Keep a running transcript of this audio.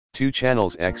2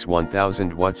 channels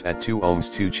X1000 watts at 2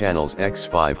 ohms, 2 channels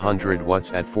X500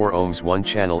 watts at 4 ohms, 1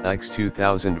 channel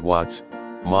X2000 watts,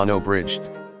 mono bridged,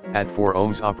 at 4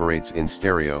 ohms, operates in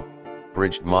stereo,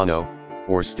 bridged mono,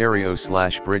 or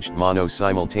stereo/bridged mono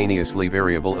simultaneously.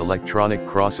 Variable electronic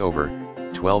crossover,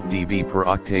 12 dB per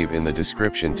octave. In the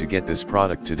description to get this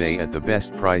product today at the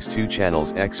best price. 2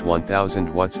 channels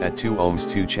X1000 watts at 2 ohms,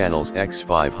 2 channels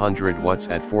X500 watts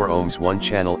at 4 ohms, 1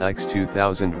 channel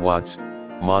X2000 watts,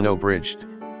 mono bridged,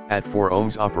 at 4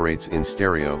 ohms, operates in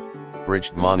stereo,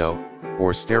 bridged mono,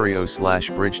 or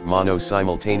stereo/bridged mono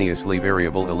simultaneously.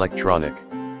 Variable electronic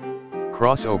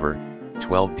crossover,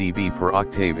 12 dB per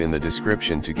octave. In the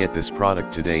description to get this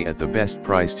product today at the best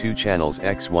price. 2 channels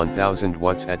X1000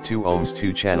 watts at 2 ohms,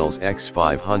 2 channels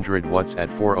X500 watts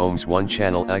at 4 ohms, 1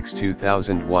 channel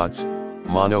X2000 watts,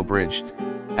 mono bridged,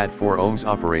 at 4 ohms,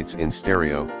 operates in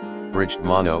stereo, bridged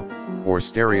mono, or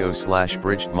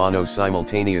stereo/bridged mono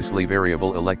simultaneously.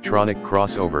 Variable electronic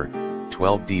crossover,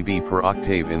 12 dB per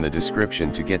octave. In the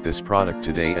description to get this product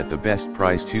today at the best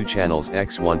price. 2 channels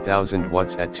X1000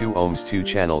 watts at 2 ohms, 2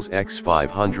 channels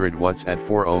X500 watts at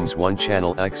 4 ohms, 1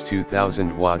 channel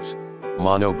X2000 watts,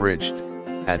 mono bridged,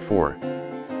 at 4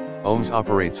 ohms,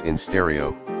 operates in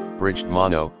stereo, bridged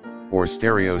mono, or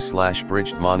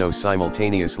stereo/bridged mono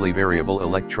simultaneously. Variable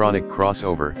electronic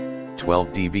crossover,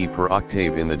 12 dB per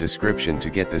octave. In the description to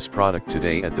get this product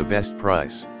today at the best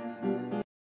price.